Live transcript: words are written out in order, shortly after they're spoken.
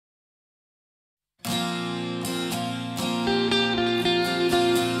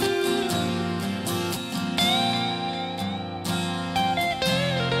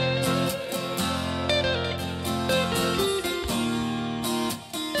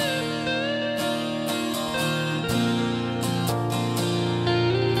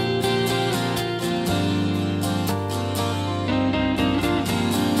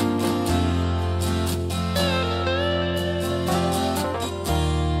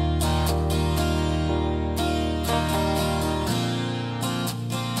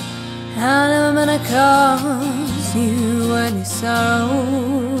gonna cause you any sorrow.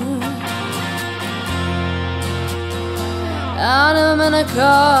 I'm never gonna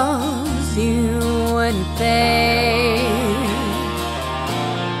cause you any pain.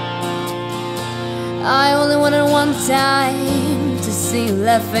 I only wanted one time to see you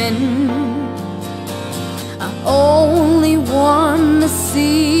laughing. I only wanna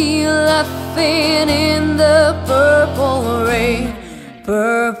see you laughing in the purple rain.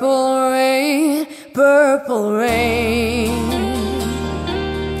 Purple rain, purple rain.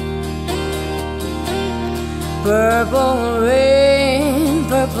 Purple rain,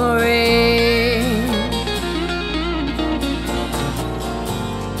 purple rain.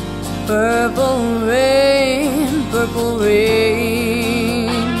 Purple rain, purple rain.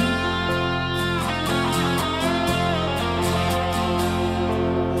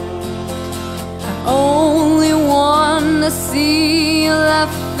 I only wanna see you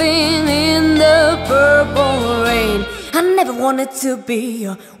laughing in the purple rain. I never wanted to be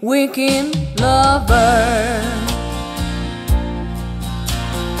your weekend lover.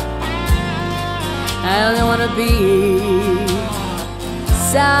 I only wanna be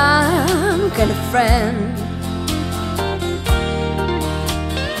some kind of friend.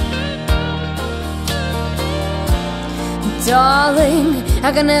 Darling,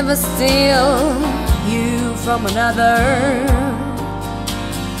 I can never steal you from another.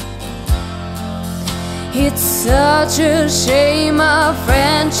 It's such a shame our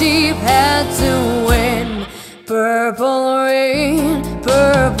friendship had to win. Purple rain,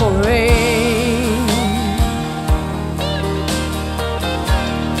 purple rain.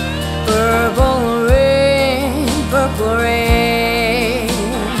 Purple rain, purple rain.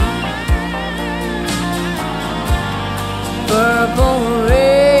 Purple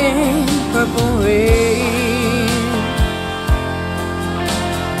rain, purple rain.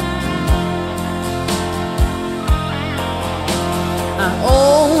 I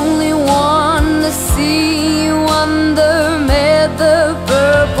only wanna see you under the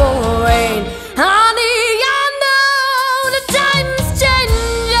purple rain. Honey, I know the time's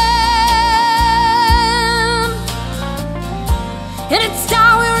changing, and it's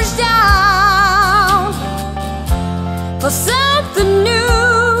time we rush down for something new.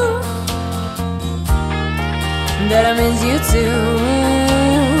 That I miss you too.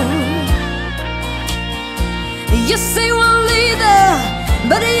 You say we'll leave there,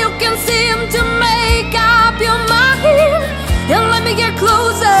 but you can't seem to make up your mind. And let me get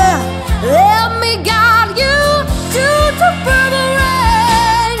closer, let me guide you to the purple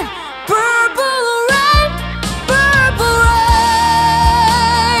rain. Purple rain, purple rain.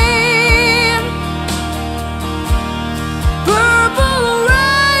 Purple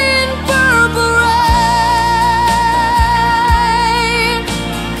rain, purple rain.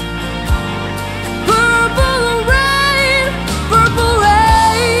 Purple rain, purple rain.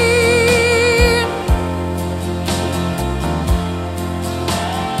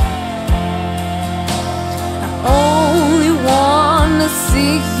 I only wanna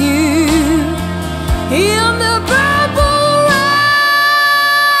see you